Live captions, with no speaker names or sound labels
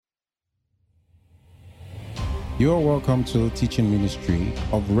You are welcome to the teaching ministry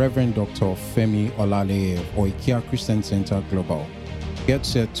of Reverend Dr. Femi Olaleye of Oikea Christian Center Global. Get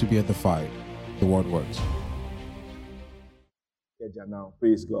set to be edified. The word works. Now,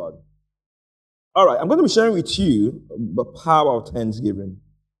 praise God. All right, I'm going to be sharing with you the power of thanksgiving.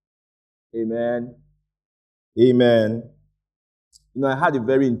 Amen. Amen. You know, I had a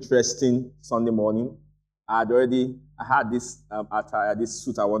very interesting Sunday morning. I had this attire, this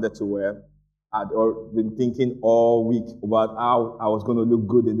suit I wanted to wear. I'd been thinking all week about how I was going to look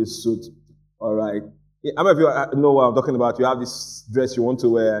good in this suit. All right. How many of you know what I'm talking about? You have this dress you want to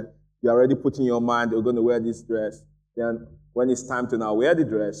wear. You're already putting in your mind, you're going to wear this dress. Then when it's time to now wear the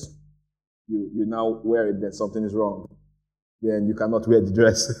dress, you now wear it, then something is wrong. Then you cannot wear the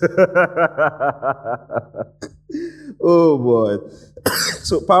dress. Oh, boy.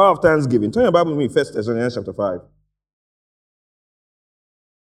 So, power of thanksgiving. Turn your Bible with me, 1 Thessalonians chapter 5.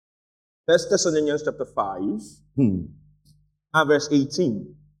 1 Thessalonians chapter 5, and verse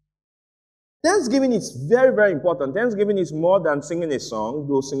 18. Thanksgiving is very, very important. Thanksgiving is more than singing a song,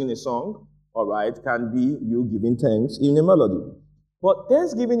 though singing a song, all right, can be you giving thanks in a melody. But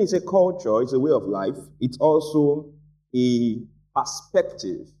Thanksgiving is a culture, it's a way of life. It's also a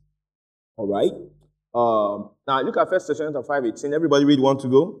perspective, all right? Now, look at 1 Thessalonians 5:18. Everybody read one to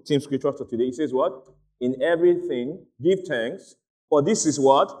go. Team scripture for today. It says what? In everything, give thanks, for this is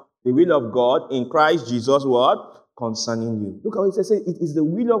what? The will of God in Christ Jesus, what? Concerning you. Look how it says, it is the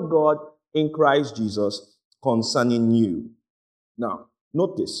will of God in Christ Jesus concerning you. Now,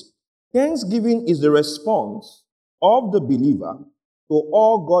 note this. Thanksgiving is the response of the believer to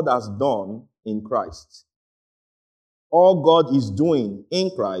all God has done in Christ. All God is doing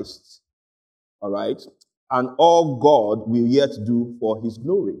in Christ, all right? And all God will yet do for his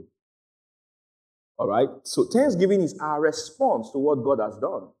glory. All right? So thanksgiving is our response to what God has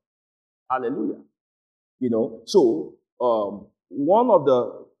done. Hallelujah. You know, so one of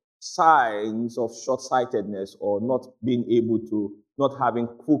the signs of short-sightedness or not being able to, not having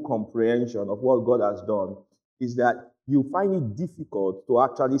full comprehension of what God has done is that you find it difficult to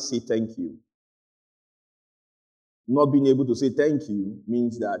actually say thank you. Not being able to say thank you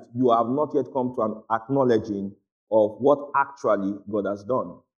means that you have not yet come to an acknowledging of what actually God has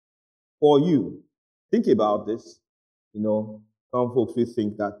done for you. Think about this. You know, some folks will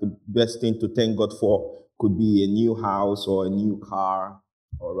think that the best thing to thank God for could be a new house or a new car,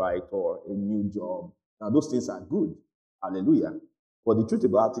 all right, or a new job. Now, those things are good. Hallelujah. But the truth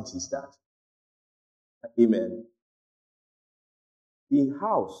about it is that, amen, the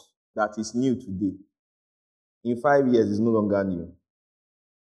house that is new today, in 5 years is no longer new.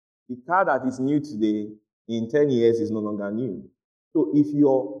 The car that is new today, in 10 years is no longer new. So if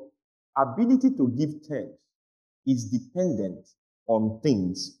your ability to give thanks is dependent on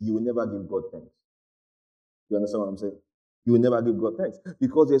things, you will never give God thanks. You understand what I'm saying? You will never give God thanks.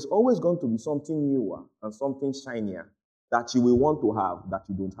 Because there's always going to be something newer and something shinier that you will want to have that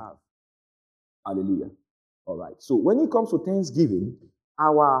you don't have. Hallelujah. All right. So when it comes to Thanksgiving,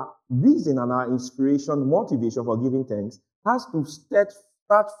 our reason and our inspiration, motivation for giving thanks has to start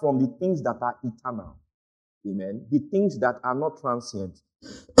from the things that are eternal. Amen. The things that are not transient.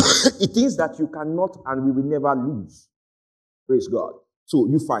 The things that you cannot and we will never lose. Praise God. So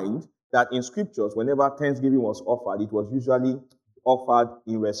you find that in scriptures, whenever Thanksgiving was offered, it was usually offered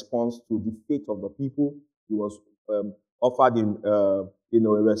in response to the faith of the people. It was offered in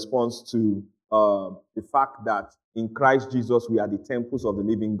response to the fact that in Christ Jesus, we are the temples of the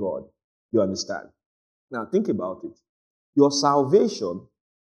living God. You understand? Now, think about it. Your salvation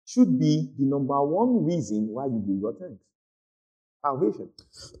should be the number one reason why you give God thanks. Salvation.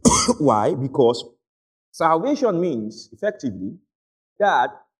 Why? Because salvation means, effectively, that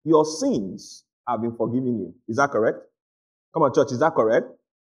your sins have been forgiven you. Is that correct? Come on, church, is that correct?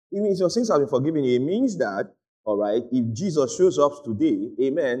 It means your sins have been forgiven you. It means that, all right, if Jesus shows up today,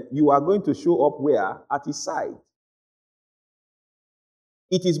 amen, you are going to show up where? At his side.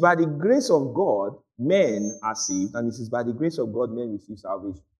 It is by the grace of God men are saved, and it is by the grace of God men receive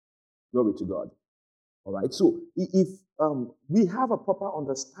salvation. Glory to God. All right, so if we have a proper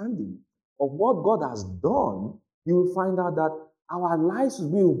understanding of what God has done, you will find out that our lives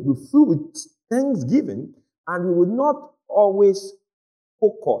will be filled with thanksgiving, and we will not always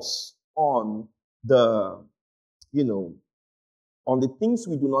focus on the, on the things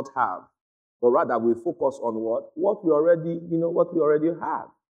we do not have, but rather we focus on what we already have.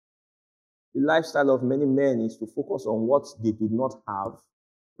 The lifestyle of many men is to focus on what they do not have,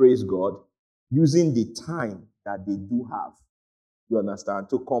 praise God, using the time that they do have, you understand,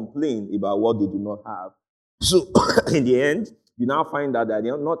 to complain about what they do not have. So in the end, you now find that they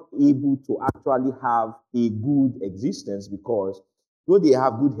are not able to actually have a good existence because though they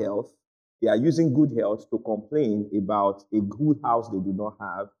have good health, they are using good health to complain about a good house they do not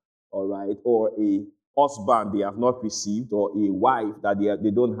have, all right, or a husband they have not received, or a wife that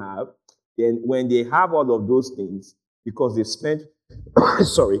they don't have. Then when they have all of those things, because they spent,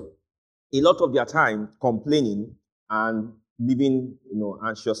 sorry, a lot of their time complaining and living,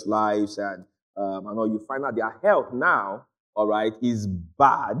 anxious lives, and all, you find out their health now, all right, is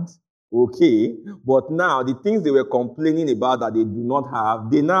bad, okay, but now the things they were complaining about that they do not have,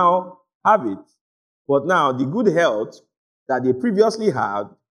 they now have it. But now the good health that they previously had,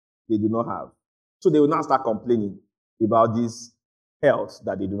 they do not have. So they will now start complaining about this health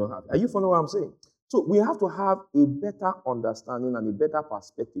that they do not have. Are you following what I'm saying? So we have to have a better understanding and a better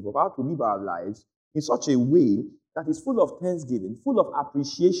perspective of how to live our lives in such a way that is full of thanksgiving, full of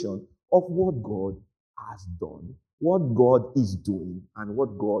appreciation of what God has done, what God is doing, and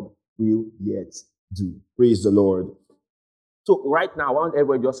what God will yet do. Praise the Lord. So right now, I want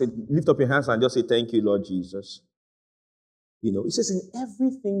everybody just say, lift up your hands and just say, thank you, Lord Jesus. It says in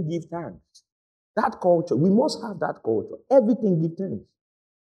everything give thanks. That culture, we must have that culture. Everything give thanks.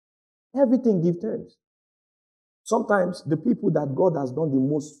 Everything give thanks. Sometimes the people that God has done the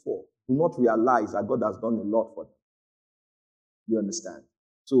most for do not realize that God has done a lot for them. You understand?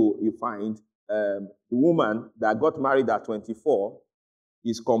 So you find the woman that got married at 24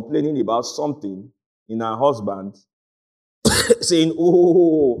 is complaining about something in her husband, saying,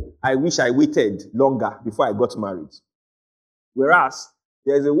 oh, I wish I waited longer before I got married. Whereas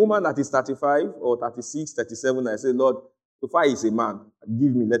there's a woman that is 35 or 36, 37, and I say, Lord, if I is a man,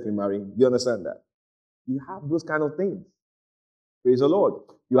 give me, let me marry him. You understand that? You have those kind of things. Praise the Lord.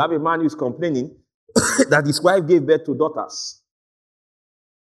 You have a man who's complaining that his wife gave birth to daughters.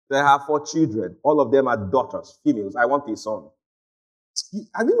 They have 4 children. All of them are daughters, females. I want a son.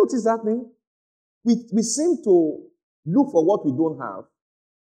 Have you noticed that thing? We seem to look for what we don't have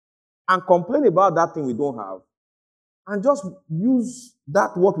and complain about that thing we don't have and just use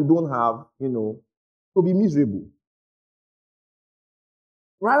that what we don't have, to be miserable.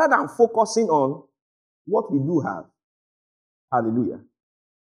 Rather than focusing on what we do have. Hallelujah.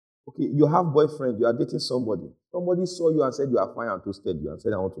 Okay, you have boyfriend, you are dating somebody. Somebody saw you and said you are fine and toasted you and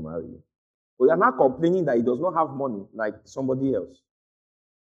said, I want to marry you. But you are not complaining that he does not have money like somebody else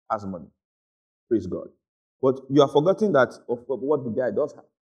has money. Praise God. But you are forgetting that of what the guy does have.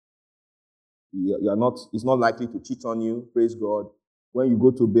 You are not, he's not likely to cheat on you. Praise God. When you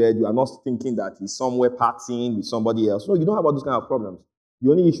go to bed, you are not thinking that he's somewhere partying with somebody else. No, you don't have all those kind of problems. The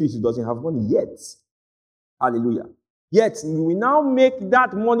only issue is he doesn't have money yet. Hallelujah. Yet, you will now make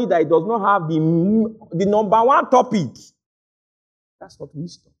that money that he does not have the number one topic. That's not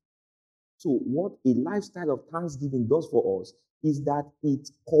wisdom. So what a lifestyle of thanksgiving does for us is that it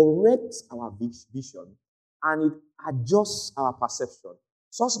corrects our vision and it adjusts our perception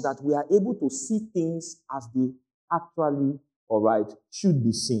such that we are able to see things as they actually, should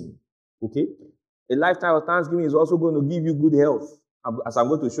be seen. Okay? A lifestyle of thanksgiving is also going to give you good health. As I'm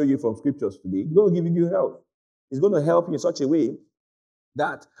going to show you from scriptures today, it's going to give you good health. It's going to help you in such a way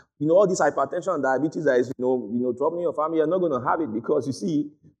that, all this hypertension and diabetes that is, troubling your family, you're not going to have it because you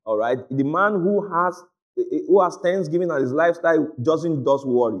see, the man who has thanksgiving as his lifestyle doesn't just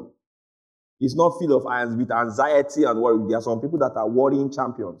worry. He's not filled with anxiety and worry. There are some people that are worrying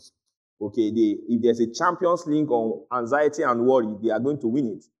champions. Okay, if there's a Champions League on anxiety and worry, they are going to win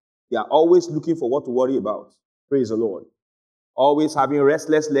it. They are always looking for what to worry about. Praise the Lord. Always having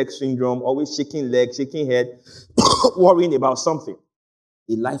restless leg syndrome, always shaking legs, shaking head, worrying about something.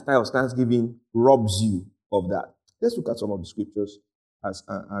 A lifestyle of thanksgiving robs you of that. Let's look at some of the scriptures as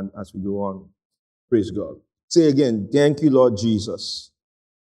we go on. Praise God. Say again, thank you, Lord Jesus.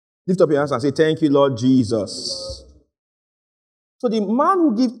 Lift up your hands and say, thank you, Lord Jesus. So the man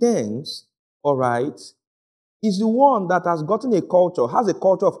who gives thanks, is the one that has gotten has a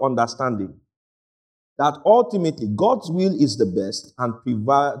culture of understanding. That ultimately God's will is the best and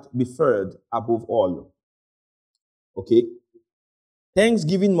preferred above all. Okay?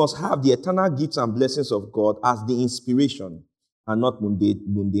 Thanksgiving must have the eternal gifts and blessings of God as the inspiration and not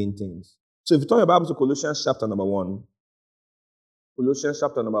mundane things. So if you turn your Bible to Colossians chapter number 1, Colossians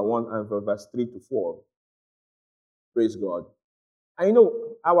chapter number 1 and verse 3 to 4. Praise God. And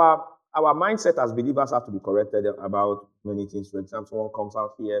our mindset as believers have to be corrected about many things. For example, someone comes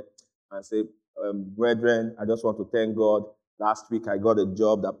out here and say, brethren, I just want to thank God. Last week I got a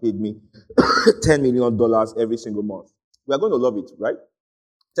job that paid me $10 million every single month. We are going to love it, right?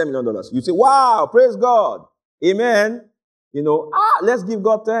 $10 million. You say, wow, praise God. Amen. Let's give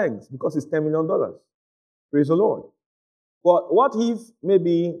God thanks because it's $10 million. Praise the Lord. But what if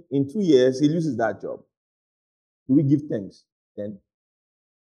maybe in 2 years he loses that job? Do we give thanks then?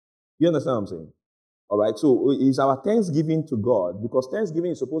 You understand what I'm saying? All right, so it's our thanksgiving to God, because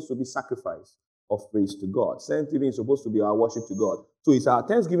thanksgiving is supposed to be sacrifice of praise to God. Thanksgiving is supposed to be our worship to God. So it's our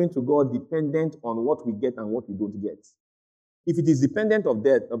thanksgiving to God dependent on what we get and what we don't get. If it is dependent of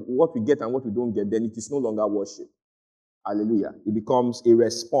that, of what we get and what we don't get, then it is no longer worship. Hallelujah. It becomes a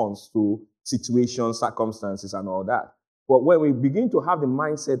response to situations, circumstances, and all that. But when we begin to have the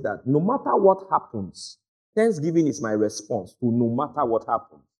mindset that no matter what happens, thanksgiving is my response to no matter what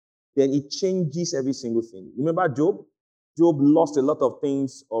happens, then it changes every single thing. Remember Job? Job lost a lot of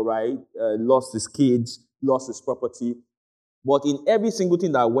things, all right? Lost his kids, lost his property. But in every single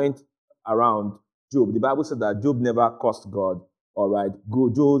thing that went around Job, the Bible said that Job never cursed God, all right?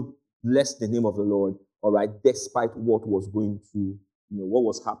 Job blessed the name of the Lord, all right, despite what was going through, what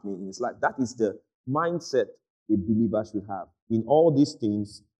was happening in his life. That is the mindset a believer should have. In all these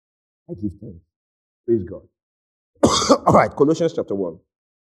things, I give thanks. Praise God. All right, Colossians chapter 1.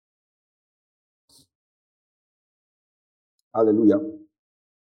 Hallelujah.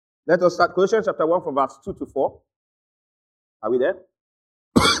 Let us start Colossians chapter 1 from verse 2 to 4. Are we there?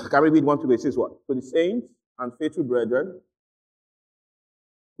 Can we read 1 to 8? It says what? To the saints and faithful brethren,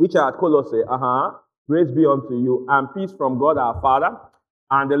 which are at Colossae, grace be unto you, and peace from God our Father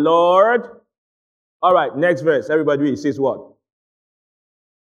and the Lord. All right, next verse. Everybody read. It says what?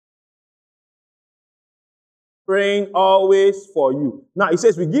 Praying always for you. Now, it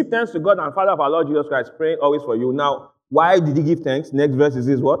says we give thanks to God and Father of our Lord Jesus Christ, praying always for you. Now, why did he give thanks? Next verse is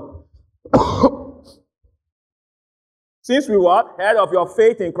this what? Since we what? Heard of your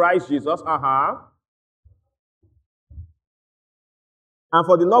faith in Christ Jesus, and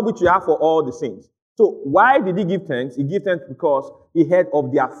for the love which you have for all the saints. So, why did he give thanks? He gave thanks because he heard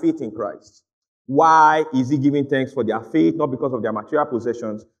of their faith in Christ. Why is he giving thanks for their faith? Not because of their material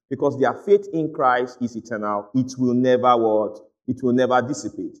possessions, because their faith in Christ is eternal. It will never what? It will never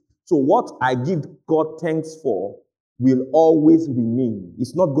dissipate. So what I give God thanks for will always remain.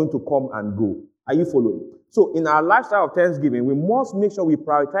 It's not going to come and go. Are you following? So in our lifestyle of thanksgiving, we must make sure we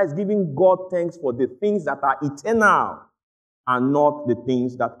prioritize giving God thanks for the things that are eternal and not the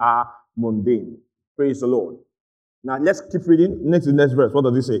things that are mundane. Praise the Lord. Now let's keep reading. Next verse. What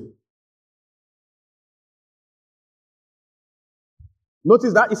does it say?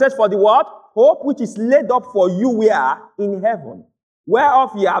 Notice that it says, for the what? Hope which is laid up for you where? In heaven.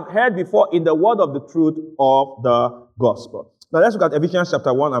 Whereof ye have heard before in the word of the truth of the gospel. Now let's look at Ephesians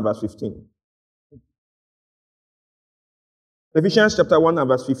chapter 1 and verse 15. Ephesians chapter 1 and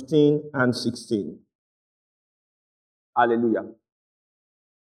verse 15 and 16. Hallelujah.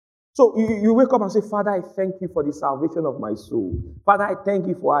 So you wake up and say, Father, I thank you for the salvation of my soul. Father, I thank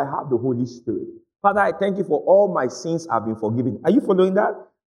you for I have the Holy Spirit. Father, I thank you for all my sins have been forgiven. Are you following that?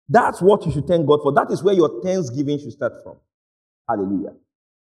 That's what you should thank God for. That is where your thanksgiving should start from. Hallelujah.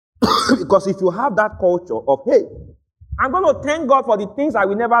 Because if you have that culture of, hey, I'm going to thank God for the things I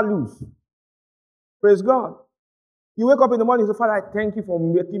will never lose. Praise God. You wake up in the morning and say, Father, I thank you for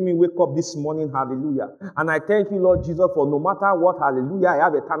making me wake up this morning. Hallelujah. And I thank you, Lord Jesus, for no matter what, hallelujah, I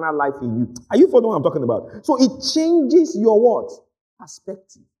have eternal life in you. Are you following what I'm talking about? So it changes your what?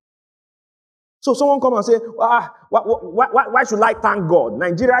 Perspective. So someone come and say, why should I thank God?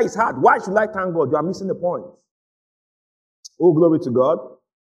 Nigeria is hard. Why should I thank God? You are missing the point. Oh, glory to God.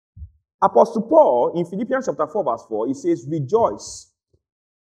 Apostle Paul, in Philippians chapter 4, verse 4, he says, rejoice.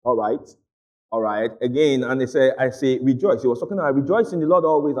 All right. Again, and I say, rejoice. He was talking about rejoice in the Lord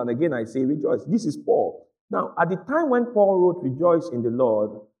always, and again I say, rejoice. This is Paul. Now, at the time when Paul wrote, rejoice in the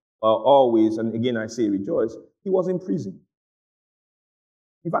Lord always, and again I say, rejoice, he was in prison.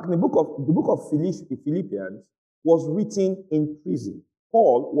 In fact, the book of Philippians was written in prison.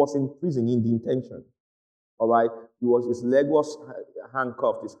 Paul was in prison in detention. All right? His leg was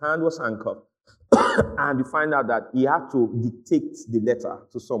handcuffed, his hand was handcuffed. And you find out that he had to dictate the letter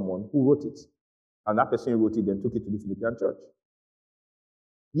to someone who wrote it. And that person wrote it and took it to the Philippian church.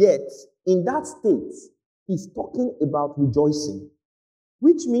 Yet, in that state, he's talking about rejoicing,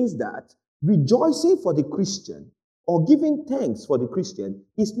 which means that rejoicing for the Christian or giving thanks for the Christian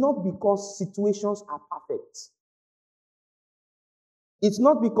is not because situations are perfect. It's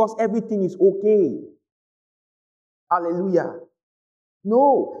not because everything is okay. Hallelujah.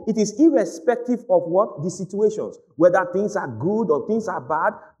 No, it is irrespective of what the situations, whether things are good or things are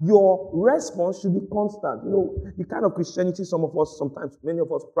bad, your response should be constant. The kind of Christianity many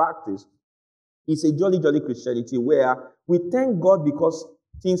of us practice, is a jolly Christianity where we thank God because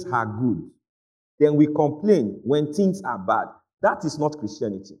things are good. Then we complain when things are bad. That is not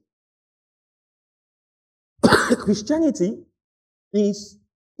Christianity. Christianity is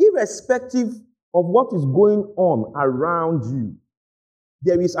irrespective of what is going on around you.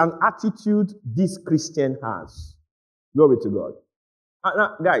 There is an attitude this Christian has. Glory to God.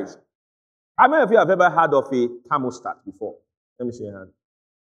 Now, guys, how many of you have ever heard of a thermostat before? Let me see your hand.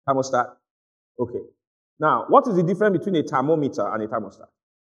 Thermostat? Okay. Now, what is the difference between a thermometer and a thermostat?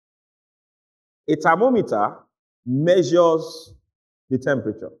 A thermometer measures the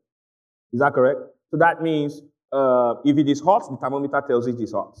temperature. Is that correct? So that means if it is hot, the thermometer tells it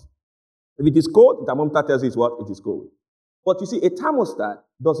is hot. If it is cold, the thermometer tells it what? It is cold. But you see, a thermostat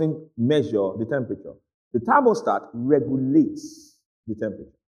doesn't measure the temperature. The thermostat regulates the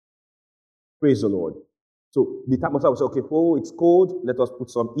temperature. Praise the Lord. So the thermostat will say, okay, oh, it's cold, let us put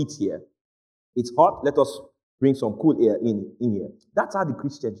some heat here. It's hot, let us bring some cool air in here. That's how the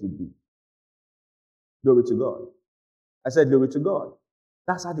Christian should be. Glory to God. I said, glory to God.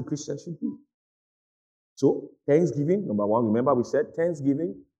 That's how the Christian should be. So, Thanksgiving, number one, remember we said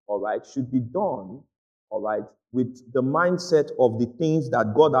Thanksgiving, all right, should be done, all right, with the mindset of the things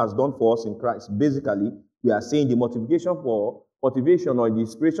that God has done for us in Christ. Basically, we are saying the motivation or the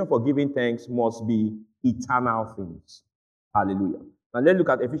inspiration for giving thanks must be eternal things. Hallelujah. Now let's look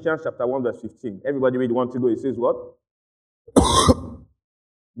at Ephesians chapter 1 verse 15. Everybody read 1 to go. It says what?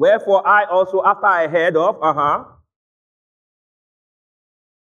 Wherefore I also, after I heard of,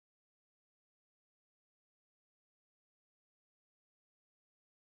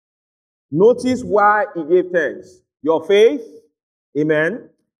 notice why he gave thanks. Your faith, amen,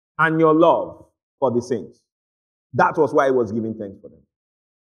 and your love for the saints. That was why he was giving thanks for them.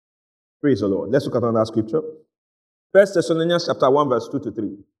 Praise the Lord. Let's look at another scripture. 1 Thessalonians chapter 1 verse 2 to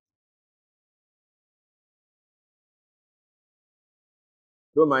 3.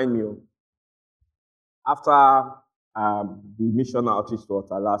 Don't mind me. After the mission outreach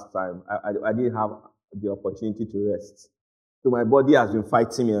water last time, I didn't have the opportunity to rest. So my body has been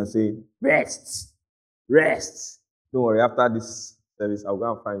fighting me and saying, rest, rest. Don't worry, after this service, I'll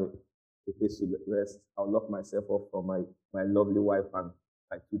go and find a place to rest. I'll lock myself up from my lovely wife and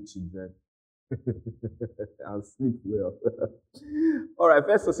my 2 children. I'll sleep well. All right,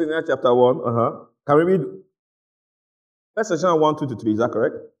 1 Thessalonians chapter 1. Can we read 1 Thessalonians 1, 2 to 3? Is that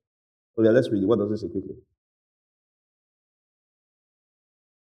correct? Oh, yeah, let's read it. What does it say quickly?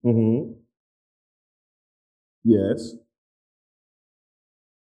 Yes.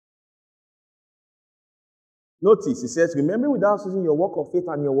 Notice, it says, remembering without ceasing your work of faith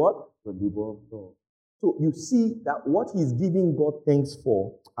and your what? The labor of God. So you see that what he's giving God thanks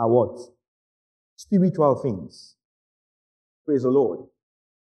for are what? Spiritual things. Praise the Lord.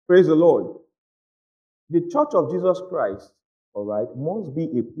 Praise the Lord. The Church of Jesus Christ, all right, must be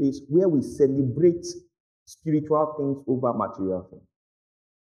a place where we celebrate spiritual things over material things.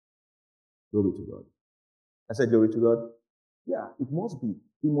 Glory to God. I said glory to God. Yeah, it must be.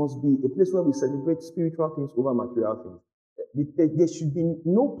 It must be a place where we celebrate spiritual things over material things. There should be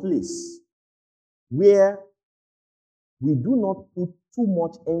no place where we do not put too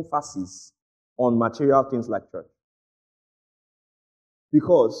much emphasis on material things like church.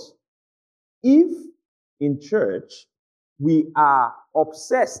 Because if in church we are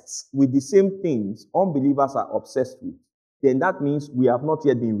obsessed with the same things unbelievers are obsessed with, then that means we have not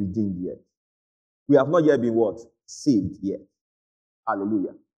yet been redeemed yet. We have not yet been what? Saved yet.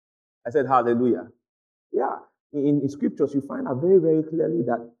 Hallelujah. I said hallelujah. Yeah. In scriptures, you find out very, very clearly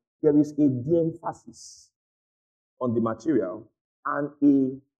that there is a de-emphasis on the material and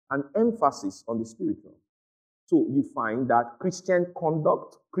an emphasis on the spiritual. So you find that Christian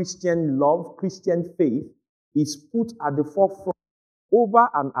conduct, Christian love, Christian faith is put at the forefront over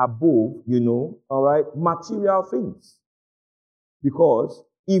and above, all right, material things. Because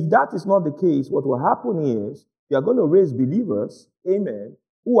if that is not the case, what will happen is you are going to raise believers, amen,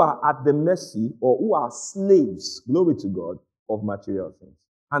 who are at the mercy or who are slaves, glory to God, of material things.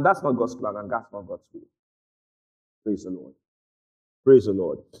 And that's not God's plan and that's not God's will. Praise the Lord. Praise the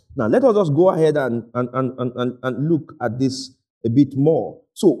Lord. Now, let us just go ahead and look at this a bit more.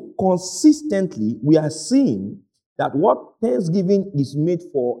 So, consistently, we are seeing that what Thanksgiving is made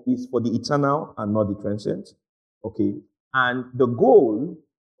for is for the eternal and not the transient. Okay? And the goal,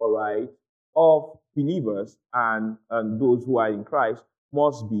 all right, of believers and those who are in Christ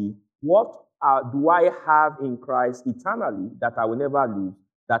must be, what do I have in Christ eternally that I will never lose,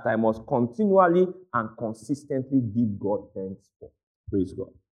 that I must continually and consistently give God thanks for? Praise God.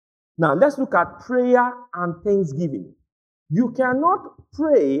 Now, let's look at prayer and thanksgiving. You cannot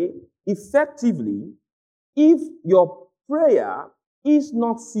pray effectively if your prayer is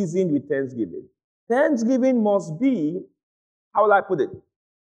not seasoned with thanksgiving. Thanksgiving must be, how will I put it?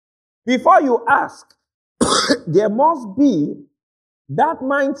 Before you ask, there must be that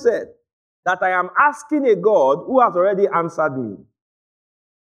mindset that I am asking a God who has already answered me.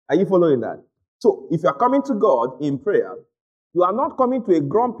 Are you following that? So if you are coming to God in prayer, you are not coming to a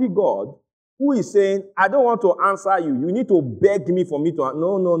grumpy God who is saying, I don't want to answer you. You need to beg me for me to.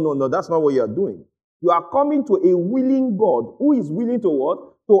 No. That's not what you are doing. You are coming to a willing God who is willing to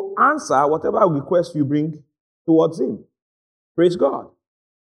what? To answer whatever request you bring towards him. Praise God.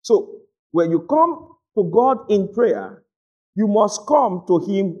 So when you come to God in prayer, you must come to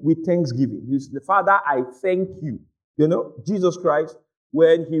him with thanksgiving. You say, Father, I thank you. You know, Jesus Christ,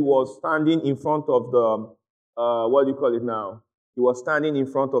 when he was standing in front of the, what do you call it now? He was standing in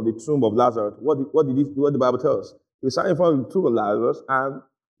front of the tomb of Lazarus. What the Bible tells us? He was standing in front of the tomb of Lazarus, and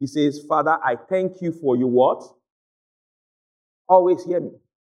he says, Father, I thank you for you what? Always hear me.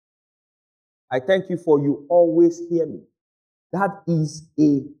 I thank you for you always hear me. That is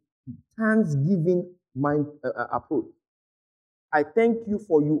a thanksgiving mind approach. I thank you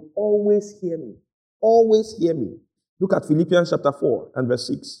for you always hear me. Always hear me. Look at Philippians chapter 4 and verse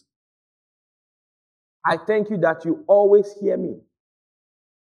 6. I thank you that you always hear me.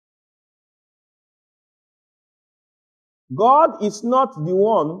 God is not the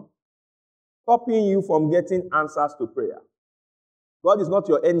one stopping you from getting answers to prayer. God is not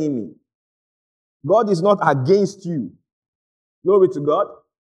your enemy. God is not against you. Glory to God.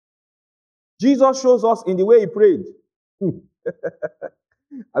 Jesus shows us in the way he prayed.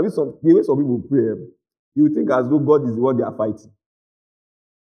 I mean, the way some people pray, you would think as though God is the one they are fighting.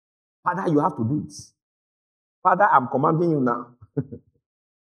 Father, you have to do it. Father, I'm commanding you now.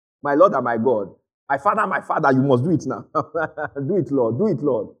 My Lord and my God. My Father, you must do it now. Do it, Lord. Do it,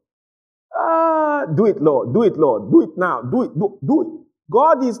 Lord. Do it, Lord. Do it, Lord. Do it now. Do it.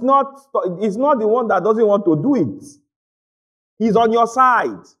 God is not the one that doesn't want to do it. He's on your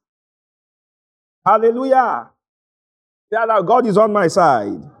side. Hallelujah. God is on my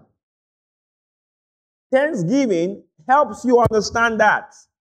side. Thanksgiving helps you understand that.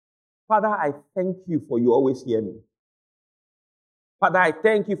 Father, I thank you for you always hear me. Father, I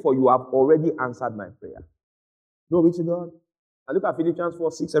thank you for you have already answered my prayer. Glory to God. I look at Philippians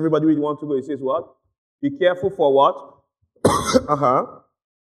 4:6. Everybody really want to go. It says what? Be careful for what?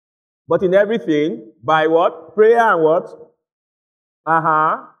 But in everything, by what? Prayer and what?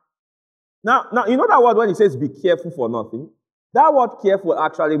 Now, you know that word when it says be careful for nothing? That word careful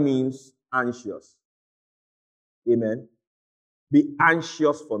actually means anxious. Amen. Be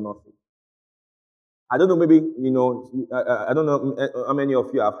anxious for nothing. I don't know, maybe, I don't know how many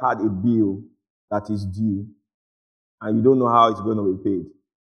of you have had a bill that is due and you don't know how it's going to be paid.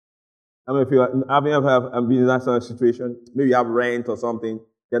 How many of you have ever been in that sort of situation? Maybe you have rent or something.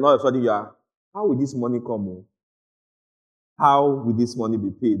 Then all of a sudden you are, how will this money come? How will this money be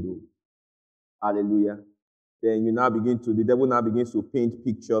paid? Hallelujah. Then the devil now begins to paint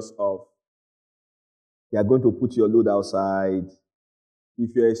pictures of, they are going to put your load outside.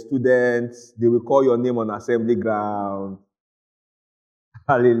 If you're a student, they will call your name on assembly ground.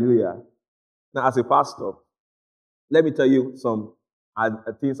 Hallelujah. Now, as a pastor, let me tell you some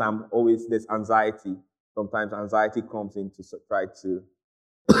things there's anxiety. Sometimes anxiety comes in to try to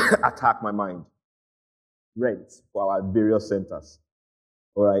attack my mind. Rent for our various centers.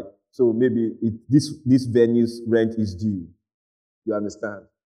 All right. So maybe this venue's rent is due. You understand?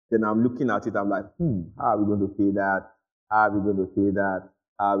 Then I'm looking at it, I'm like, how are we going to pay that? How are we going to pay that?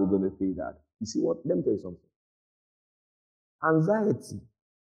 How are we going to pay that? You see what? Let me tell you something. Anxiety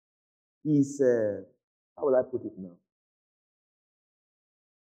is, how will I put it now?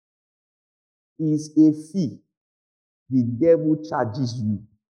 Is a fee the devil charges you.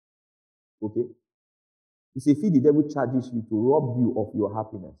 Okay? It's a fee the devil charges you to rob you of your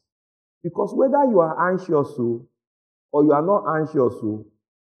happiness. Because whether you are anxious or you are not anxious,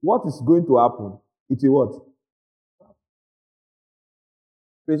 what is going to happen? It's a what?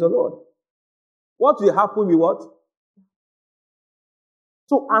 Praise the Lord. What will happen with what?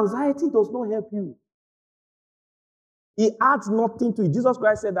 So anxiety does not help you. It adds nothing to it. Jesus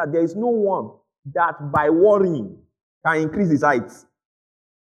Christ said that there is no one that by worrying can increase his height.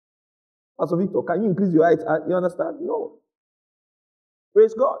 Pastor Victor, can you increase your height? You understand? No.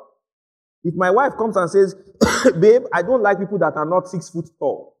 Praise God. If my wife comes and says, babe, I don't like people that are not 6 foot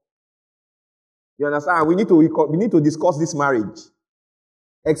tall. You understand? We need to discuss this marriage.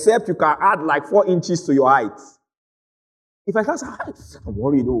 Except you can add like 4 inches to your height. If I can't say, I'm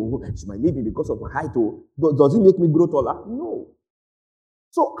worried, she might leave me because of my height. Does it make me grow taller? No.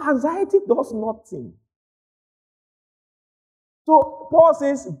 So anxiety does nothing. So Paul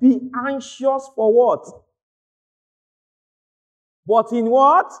says, be anxious for what? But in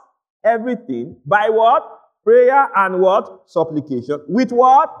what? Everything. By what? Prayer and what? Supplication. With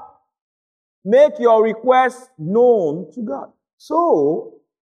what? Make your request known to God. So,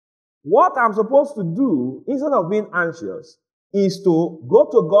 what I'm supposed to do, instead of being anxious, is to go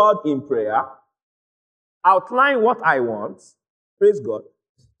to God in prayer, outline what I want, praise God,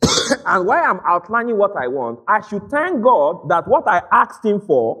 and while I'm outlining what I want, I should thank God that what I asked Him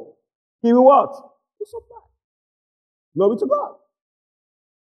for, He will what? He supply. Glory to God.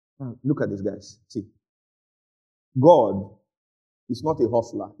 Now, look at this, guys. See, God is not a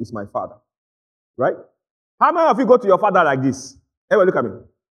hustler, He's my Father. Right? How many of you go to your father like this? Everybody look at me.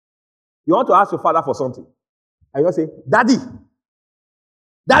 You want to ask your father for something. And you say, Daddy,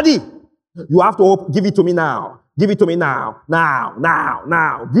 you have to give it to me now. Give it to me now. Now.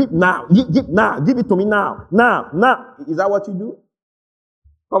 Give it to me now. Now. Is that what you do?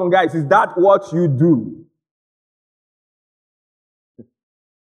 Come on, guys. Is that what you do?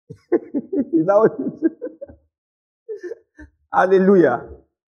 Is that what you do? Hallelujah.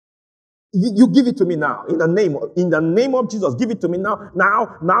 You give it to me now. In the name of Jesus. Give it to me now.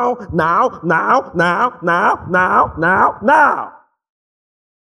 Now.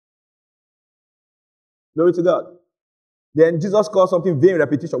 Glory to God. Then Jesus calls something very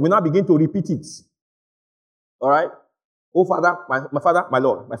repetition. We now begin to repeat it. All right? Oh, Father, my Father, my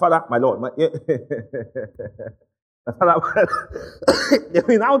Lord. My Father, my Lord. My Father, my Lord.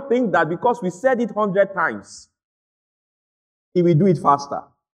 We now think that because we said it 100 times, He will do it faster.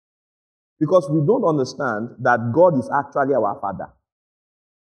 Because we don't understand that God is actually our Father.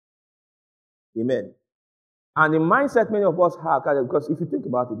 Amen. And the mindset many of us have, because if you think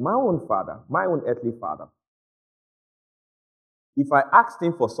about it, my own father, my own earthly father, if I asked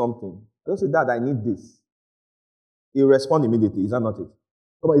him for something, I don't say, Dad, I need this. He'll respond immediately. Is that not it?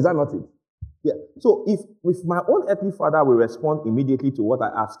 Come on, is that not it? Yeah. So if my own earthly father will respond immediately to what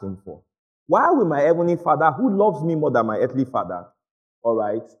I ask him for, why will my heavenly Father, who loves me more than my earthly father, all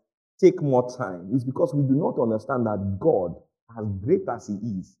right, take more time? It's because we do not understand that God, as great as He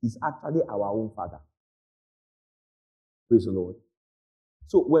is actually our own Father. Praise the Lord.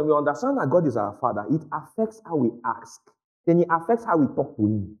 So when we understand that God is our Father, it affects how we ask. Then it affects how we talk to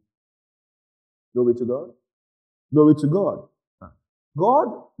Him. Glory to God. Glory to God.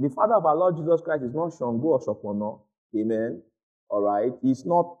 God, the Father of our Lord Jesus Christ, is not Shango or Shopono. Amen. All right. He's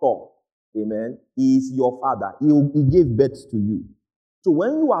not Thor. Amen. He is your Father. He gave birth to you. So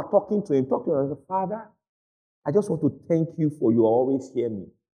when you are talking to Him, talk to Him, Father, I just want to thank you for you always hear me.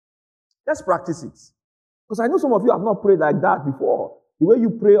 Let's practice it. Because I know some of you have not prayed like that before. The way you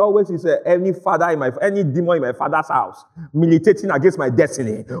pray always is any demon in my father's house militating against my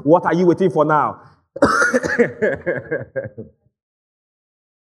destiny. What are you waiting for now?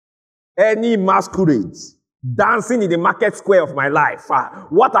 Any masquerade dancing in the market square of my life.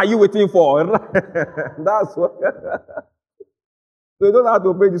 What are you waiting for? That's what. So you don't have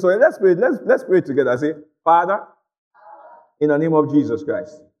to pray this way. Let's pray. Let's pray together. Say, Father, in the name of Jesus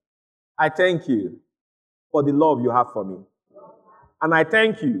Christ, I thank you for the love you have for me. And I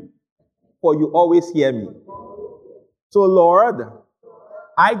thank you for you always hear me. So Lord,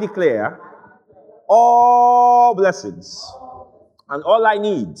 I declare all blessings and all I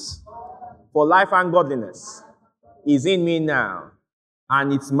need for life and godliness is in me now.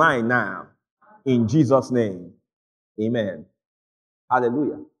 And it's mine now. In Jesus' name. Amen.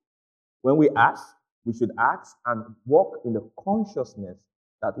 Hallelujah. When we ask, we should ask and walk in the consciousness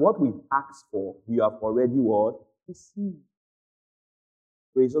that what we've asked for, we have already what? Received.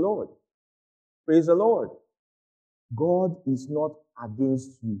 Praise the Lord. Praise the Lord. God is not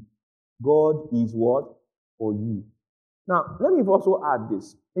against you. God is what? For you. Now, let me also add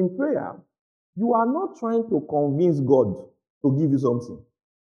this. In prayer, you are not trying to convince God to give you something.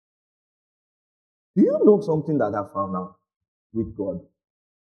 Do you know something that I found out with God?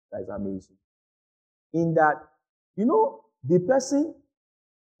 That is amazing. In that, the person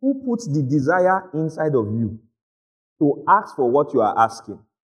who puts the desire inside of you to ask for what you are asking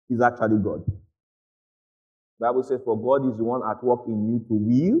is actually God. The Bible says, for God is the one at work in you to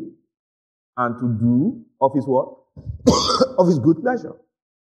will and to do of His what? Of His good pleasure.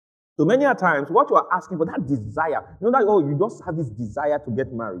 So many a times, what you are asking for, that desire, you just have this desire to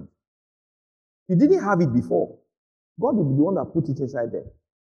get married. You didn't have it before. God will be the one that put it inside there.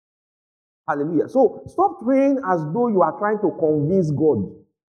 Hallelujah. So stop praying as though you are trying to convince God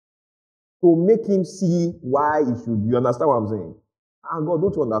to make Him see why He should. You understand what I'm saying? And God,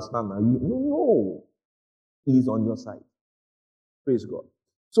 don't you understand now? No. He is on your side. Praise God.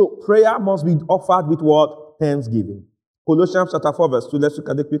 So prayer must be offered with what? Thanksgiving. Colossians chapter 4 verse 2. Let's look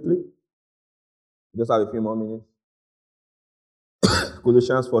at it quickly. Just have a few more minutes.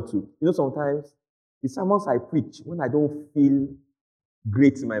 Colossians 4:2. Sometimes The sermons I preach, when I don't feel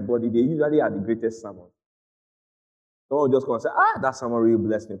great in my body, they usually are the greatest sermons. Someone will just come and say, that sermon really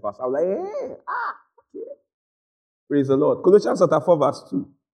blessed me, Pastor. I'm like, okay. Praise the Lord. Colossians chapter 4, verse 2.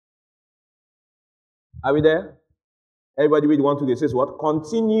 Are we there? Everybody read 1, 2, 3. It says what?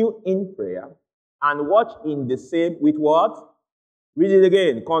 Continue in prayer and watch in the same with what? Read it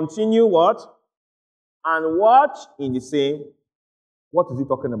again. Continue what? And watch in the same. What is he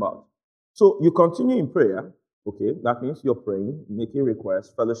talking about? So you continue in prayer. Okay, that means you're praying, making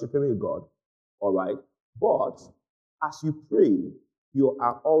requests, fellowshipping with God. All right. But as you pray, you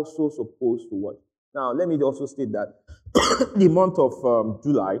are also supposed to watch. Now, let me also state that the month of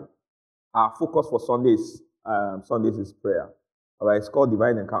July, our focus for Sundays is prayer. All right, it's called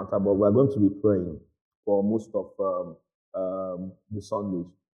Divine Encounter, but we're going to be praying for most of the Sundays.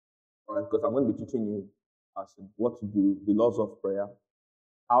 All right, because I'm going to be teaching you what to do, the laws of prayer,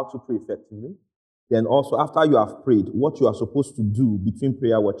 how to pray effectively. Then also, after you have prayed, what you are supposed to do between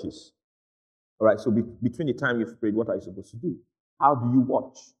prayer watches. All right, so between the time you've prayed, what are you supposed to do? How do you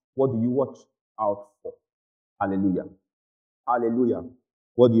watch? What do you watch out for? Hallelujah. Hallelujah.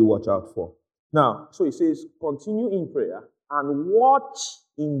 What do you watch out for? Now, so it says, continue in prayer and watch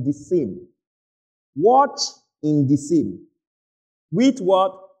in the same. Watch in the same. With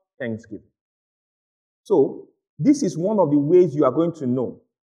what? Thanksgiving. So, this is one of the ways you are going to know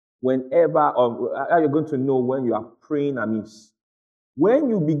whenever, or how you're going to know when you are praying amiss. When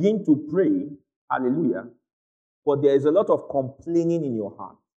you begin to pray, hallelujah, but there is a lot of complaining in your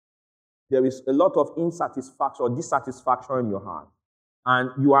heart. There is a lot of insatisfaction or dissatisfaction in your heart.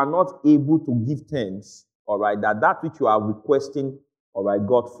 And you are not able to give thanks, all right, that which you are requesting, all right,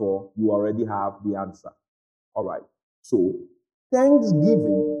 God for, you already have the answer. All right. So,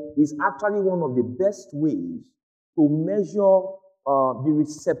 thanksgiving is actually one of the best ways to measure the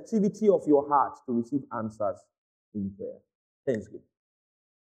receptivity of your heart to receive answers in prayer. Thanksgiving.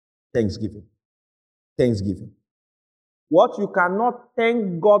 Thanksgiving. Thanksgiving. What you cannot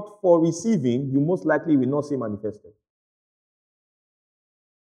thank God for receiving, you most likely will not see manifested.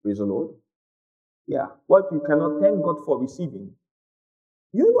 Praise the Lord. Yeah. What you cannot thank God for receiving.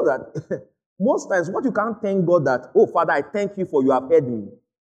 You know that most times what you can't thank God that, oh, Father, I thank you for you have heard me.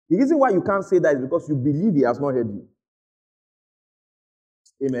 The reason why you can't say that is because you believe He has not heard you.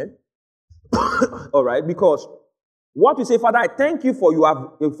 Amen. All right. Because what you say, Father, I thank you for you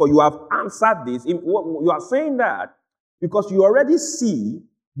have answered this. You are saying that because you already see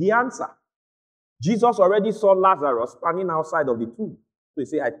the answer. Jesus already saw Lazarus standing outside of the tomb. So he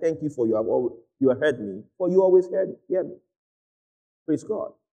say, I thank you for you have heard me, for you always hear me. Praise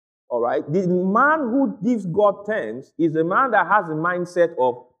God. All right. The man who gives God thanks is the man that has the mindset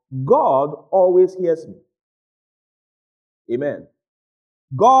of God always hears me. Amen.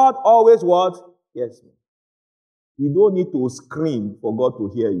 God always what? Hears me. You don't need to scream for God to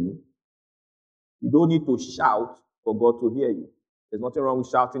hear you. You don't need to shout for God to hear you. There's nothing wrong with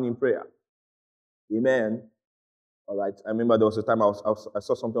shouting in prayer. Amen. All right. I remember there was a time I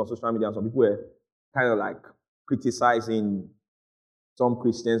saw something on social media and some people were kind of like criticizing some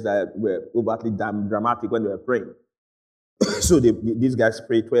Christians that were overtly dramatic when they were praying. So these guys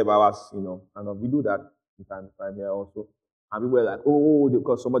pray 12 hours, and we do that in time here also. And people were like, oh,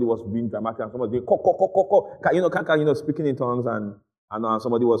 because somebody was being dramatic and somebody doing speaking in tongues and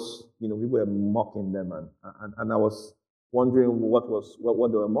somebody was, people were mocking them and I was wondering what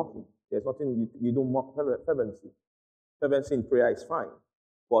they were mocking. There's nothing, you don't mock fervency. Fervency in prayer is fine.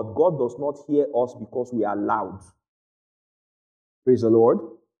 But God does not hear us because we are loud. Praise the Lord.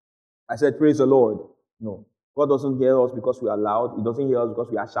 I said, praise the Lord. No. God doesn't hear us because we are loud. He doesn't hear us because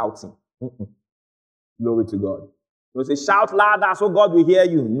we are shouting. Glory to God. You say, shout louder so God will hear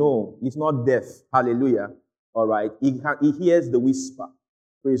you. No, He's not deaf. Hallelujah. All right. He hears the whisper.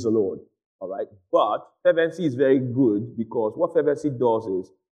 Praise the Lord. All right. But fervency is very good because what fervency does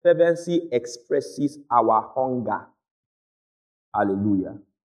is fervency expresses our hunger. Hallelujah.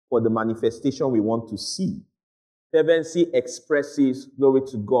 For the manifestation we want to see. Fervency expresses, glory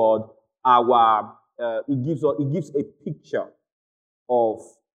to God, it gives a picture of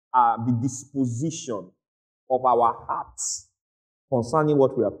the disposition of our hearts concerning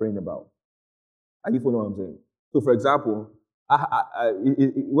what we are praying about. Are you following what I'm saying? So, for example,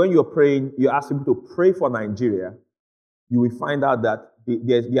 when you're praying, you ask people to pray for Nigeria, you will find out that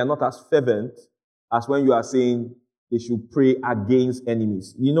they are not as fervent as when you are saying they should pray against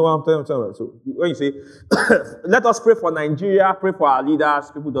enemies. You know what I'm talking about? So when you say, let us pray for Nigeria, pray for our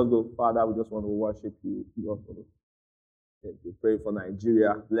leaders, people just go, Father, we just want to worship you. They pray for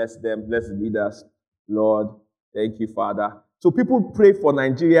Nigeria, bless them, bless the leaders. Lord, thank you, Father. So people pray for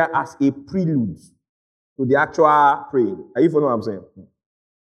Nigeria as a prelude. to the actual praying. Are you following what I'm saying?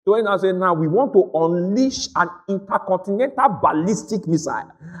 So when I say now we want to unleash an intercontinental ballistic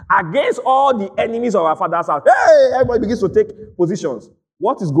missile against all the enemies of our father's house. Hey, everybody begins to take positions.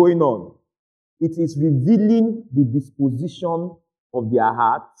 What is going on? It is revealing the disposition of their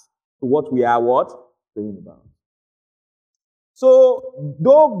hearts to what we are praying about. So,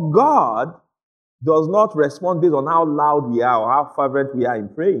 though God does not respond based on how loud we are or how fervent we are in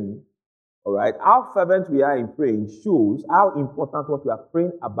praying, all right, how fervent we are in praying shows how important what we are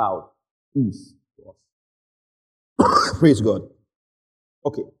praying about is to us. Praise God.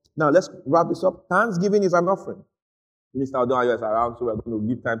 Okay, now let's wrap this up. Thanksgiving is an offering. Minister Odonayo is around, so we're going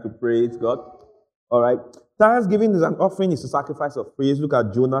to give time to praise God. All right. Thanksgiving is an offering, it's a sacrifice of praise. Look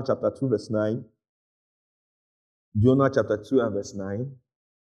at Jonah chapter 2, verse 9. Jonah chapter 2 and verse 9.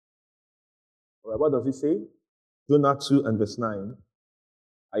 All right, what does it say? Jonah 2 and verse 9.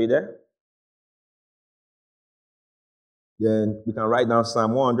 Are you there? Then we can write down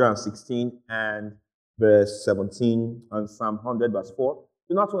Psalm 116 and verse 17 and Psalm 100 verse 4.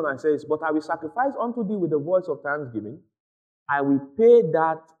 Jonah 2 and 9 says, "But I will sacrifice unto thee with the voice of thanksgiving. I will pay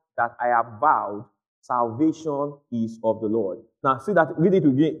that I have vowed. Salvation is of the Lord." Now, see that, read it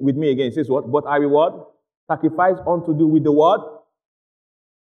with me again. It says what? But I will what? Sacrifice unto thee with the what?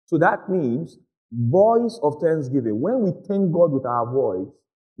 So that means voice of thanksgiving. When we thank God with our voice,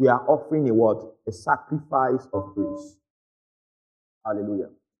 we are offering a what? A sacrifice of praise. Hallelujah.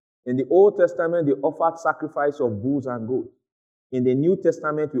 In the Old Testament, they offered sacrifice of bulls and goats. In the New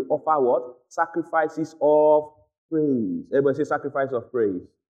Testament, we offer what? Sacrifices of praise. Everybody say sacrifice of praise.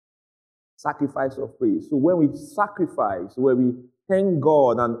 Sacrifice of praise. So when we sacrifice, when we thank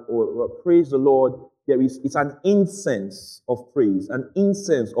God and or praise the Lord, it's an incense of praise, an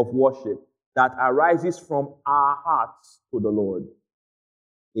incense of worship that arises from our hearts to the Lord.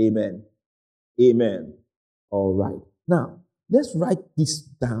 Amen. Amen. All right. Now, let's write this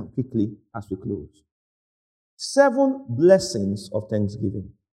down quickly as we close. 7 blessings of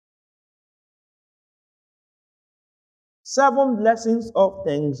thanksgiving. 7 blessings of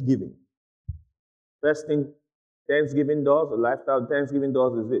thanksgiving. First thing Thanksgiving does, the lifestyle Thanksgiving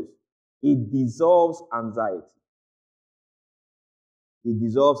does is this. It dissolves anxiety. It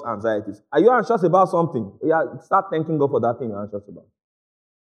dissolves anxieties. Are you anxious about something? Yeah, start thanking God for that thing you're anxious about.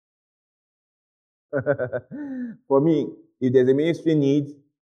 For me, if there's a ministry need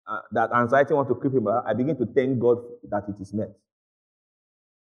that anxiety wants to creep in, I begin to thank God that it is met.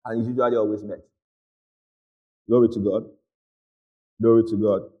 And it's usually always met. Glory to God. Glory to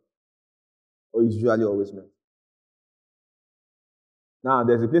God. Or it's usually always met. Now,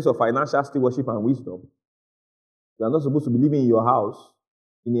 there's a place of financial stewardship and wisdom. You are not supposed to be living in your house,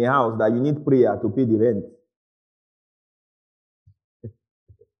 in a house that you need prayer to pay the rent.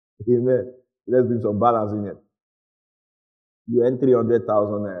 Amen. Let's bring some balance in it. You earn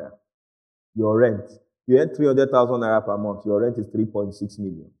 300,000 naira. Your rent. You earn 300,000 naira per month. Your rent is 3.6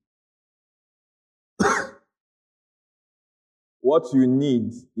 million. What you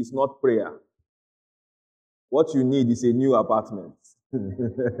need is not prayer. What you need is a new apartment.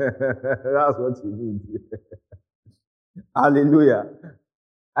 That's what you need. Hallelujah.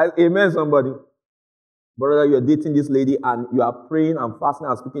 Amen, somebody. Brother, you're dating this lady and you are praying and fasting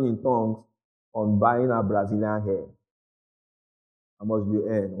and speaking in tongues on buying a Brazilian hair. How much do you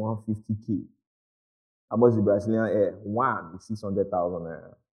earn? 150K. How much is the Brazilian hair? 600,000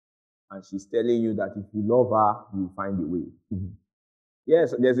 naira. And she's telling you that if you love her, you'll find a way.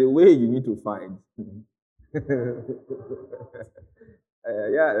 Yes, there's a way you need to find.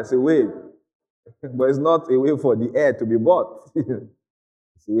 Yeah, there's a way. But it's not a way for the hair to be bought.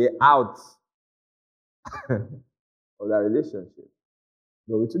 It's a way out of that relationship.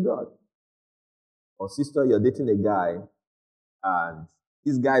 Glory to God. Or sister, you're dating a guy, and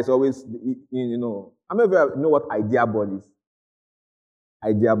this guy is always, you know, I mean, you know what idea ball is?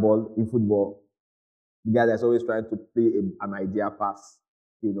 Idea ball in football. The guy that's always trying to play an idea pass,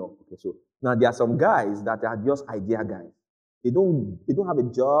 you know. Okay, so now there are some guys that are just idea guys. They don't have a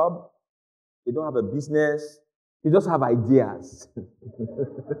job. They don't have a business. They just have ideas. You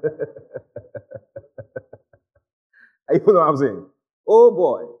know what I'm saying? Oh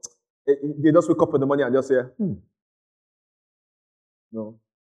boy. They just wake up in the morning and just say, No.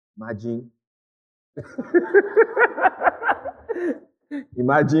 Imagine.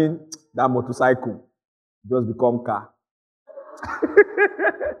 Imagine that motorcycle just become car.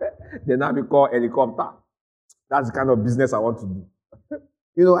 Then now become helicopter. That's the kind of business I want to do.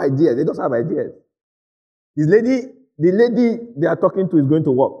 You know, ideas. They just have ideas. The lady they are talking to is going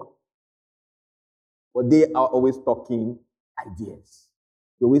to work. But they are always talking ideas.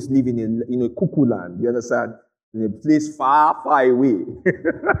 They always live in a cuckoo land. You understand? In a place far, far away.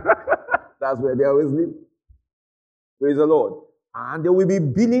 That's where they always live. Praise the Lord. And they will be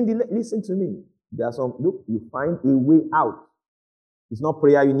billing listen to me. There are some, look, you find a way out. It's not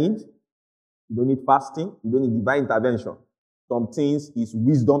prayer you need. You don't need fasting. You don't need divine intervention. Some things is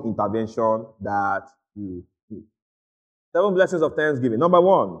wisdom intervention that you need. 7 blessings of thanksgiving. Number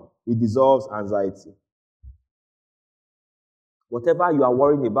 1, it dissolves anxiety. Whatever you are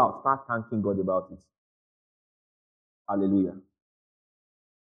worrying about, start thanking God about it. Hallelujah.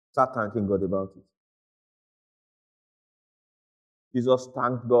 Start thanking God about it. Jesus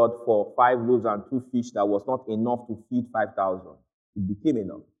thanked God for 5 loaves and 2 fish that was not enough to feed 5,000. It became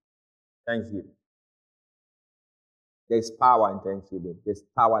enough. Thanksgiving. There's power in thanksgiving. There's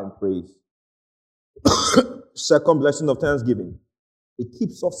power in praise. Second blessing of thanksgiving. It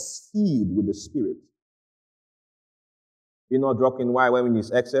keeps us filled with the Spirit. Be not drunk in wine when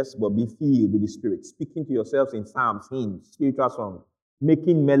it's excess, but be filled with the Spirit. Speaking to yourselves in psalms, hymns, spiritual songs.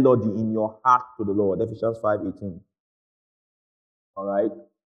 Making melody in your heart to the Lord. Ephesians 5:18. All right.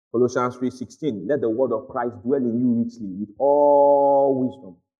 Colossians 3:16. Let the word of Christ dwell in you richly with all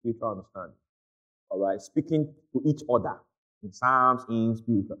wisdom, spiritual understanding. All right. Speaking to each other in psalms, in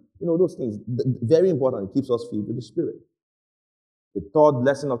spiritual. Those things. Very important. It keeps us filled with the Spirit. The third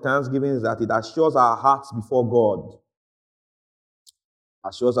blessing of thanksgiving is that it assures our hearts before God.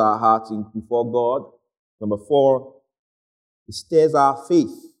 Assures our hearts before God. Number 4, it stirs our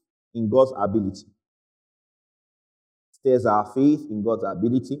faith in God's ability. Stirs our faith in God's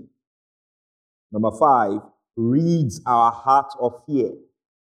ability. Number 5, reads our heart of fear.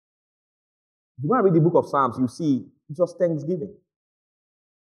 If you want to read the book of Psalms, you see it's just thanksgiving.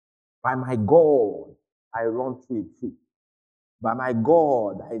 By my God, I run through a troop. By my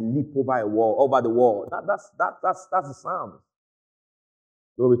God, I leap over a wall, over the wall. That's the Psalm.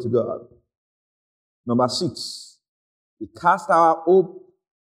 Glory to God. Number 6, we cast our hope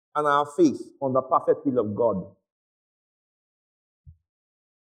and our faith on the perfect will of God.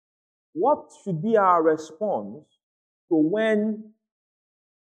 What should be our response to when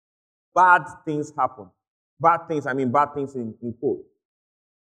bad things happen? Bad things in quote.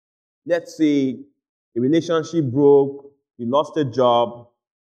 Let's say a relationship broke, you lost a job,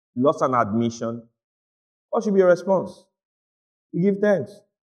 you lost an admission. What should be your response? You give thanks.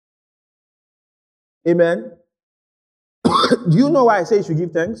 Amen. Do you know why I say you should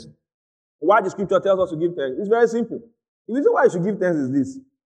give thanks? Why the scripture tells us to give thanks? It's very simple. The reason why you should give thanks is this.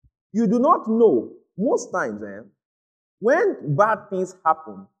 You do not know, most times, when bad things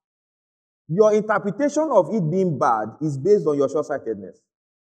happen, your interpretation of it being bad is based on your short-sightedness.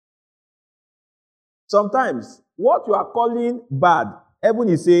 Sometimes, what you are calling bad, heaven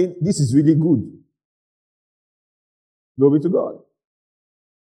is saying, this is really good. Glory to God.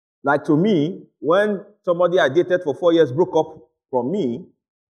 Like to me, when somebody I dated for 4 years broke up from me,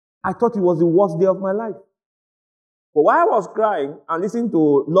 I thought it was the worst day of my life. But while I was crying and listening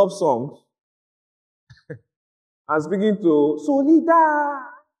to love songs and speaking to Solida,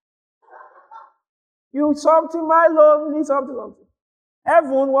 you something, my lonely, something.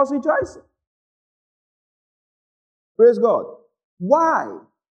 Heaven was rejoicing. Praise God. Why?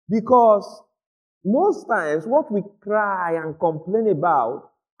 Because most times what we cry and complain about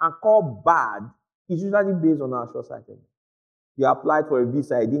and call bad is usually based on our short-sightedness. You applied for a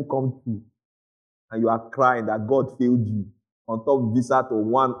visa, it didn't come through. And you are crying that God failed you on top visa to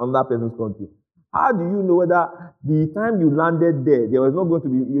one other person's country. How do you know whether the time you landed there was not going to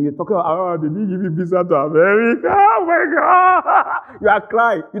be, you're talking about, they didn't give you visa to America, oh my God. You are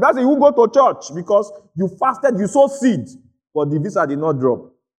crying. You don't say you go to church because you fasted, you sowed seeds, but the visa did not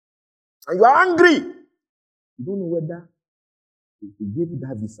drop. And you are angry. You don't know whether if they gave you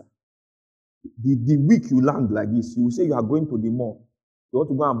that visa, the week you land like this, you will say you are going to the mall. You want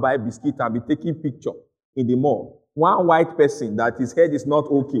to go and buy biscuit and be taking picture in the mall. One white person that his head is not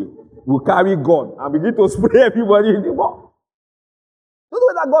okay will carry gun and begin to spray everybody in the mall. You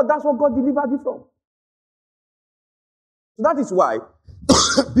know whether that's what God delivered you from. So that is why,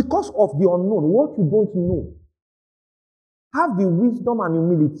 because of the unknown, what you don't know, have the wisdom and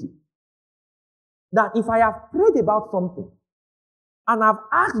humility that if I have prayed about something and I've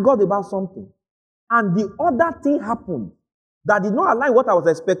asked God about something and the other thing happened that did not align what I was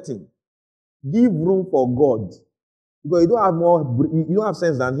expecting, give room for God. Because you don't have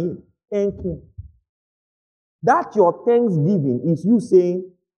sense than Him. Thank Him. That your thanksgiving is you saying,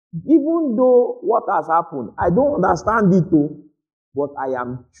 even though what has happened, I don't understand it too, but I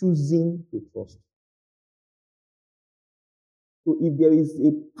am choosing to trust. So if there is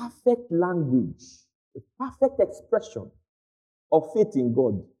a perfect language, a perfect expression of faith in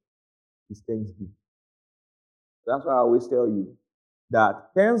God is thanksgiving. That's why I always tell you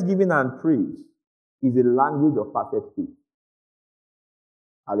that thanksgiving and praise is a language of perfect faith.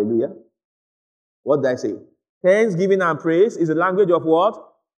 Hallelujah. What did I say? Thanksgiving and praise is a language of what?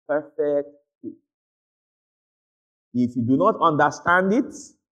 Perfect faith. If you do not understand it,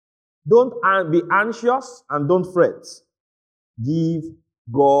 don't be anxious and don't fret. Give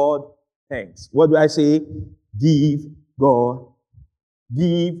God thanks. What do I say? Give God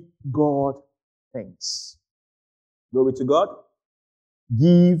thanks. Glory to God.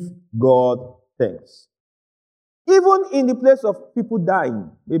 Give God thanks. Even in the place of people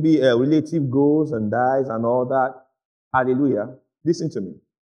dying, maybe a relative goes and dies and all that. Hallelujah. Listen to me.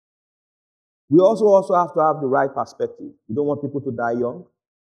 We also have to have the right perspective. We don't want people to die young.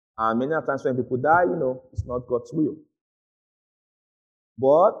 And many times when people die, it's not God's will.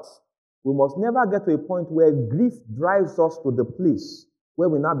 But we must never get to a point where grief drives us to the place where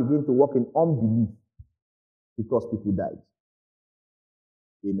we now begin to walk in unbelief because people died.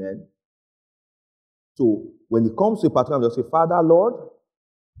 Amen. So when it comes to a particular, they'll say, Father, Lord,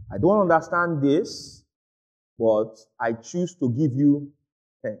 I don't understand this, but I choose to give you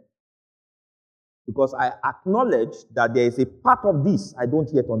thanks. Because I acknowledge that there is a part of this I don't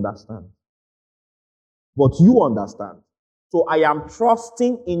yet understand. But you understand. So I am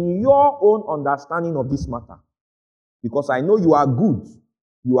trusting in your own understanding of this matter. Because I know you are good,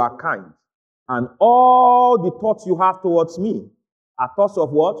 you are kind. And all the thoughts you have towards me are thoughts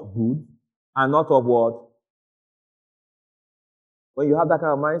of what? Good. And not of what? When you have that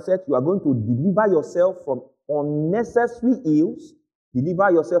kind of mindset, you are going to deliver yourself from unnecessary ills,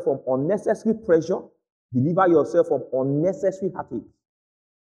 deliver yourself from unnecessary pressure, deliver yourself from unnecessary heartache.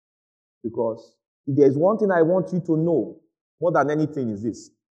 Because if there is one thing I want you to know more than anything is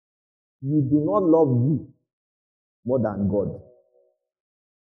this: you do not love you more than God.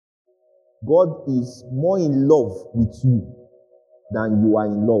 God is more in love with you than you are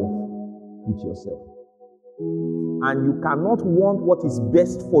in love with yourself. And you cannot want what is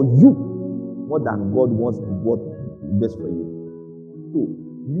best for you more than God wants what is best for you. So,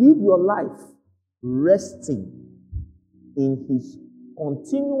 live your life resting in His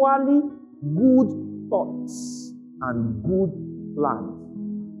continually good thoughts and good plans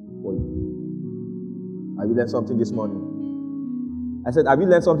for you. Have you learned something this morning? I said, have you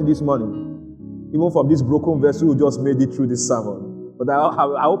learned something this morning? Even from this broken vessel who just made it through this sermon. But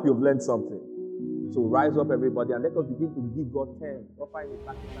I hope you've learned something. So rise up, everybody, and let us begin to give God thanks.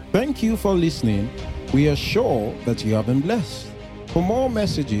 Thank you for listening. We are sure that you have been blessed. For more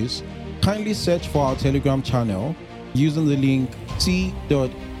messages, kindly search for our Telegram channel using the link t.me/oikiacc.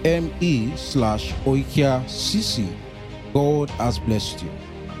 God has blessed you.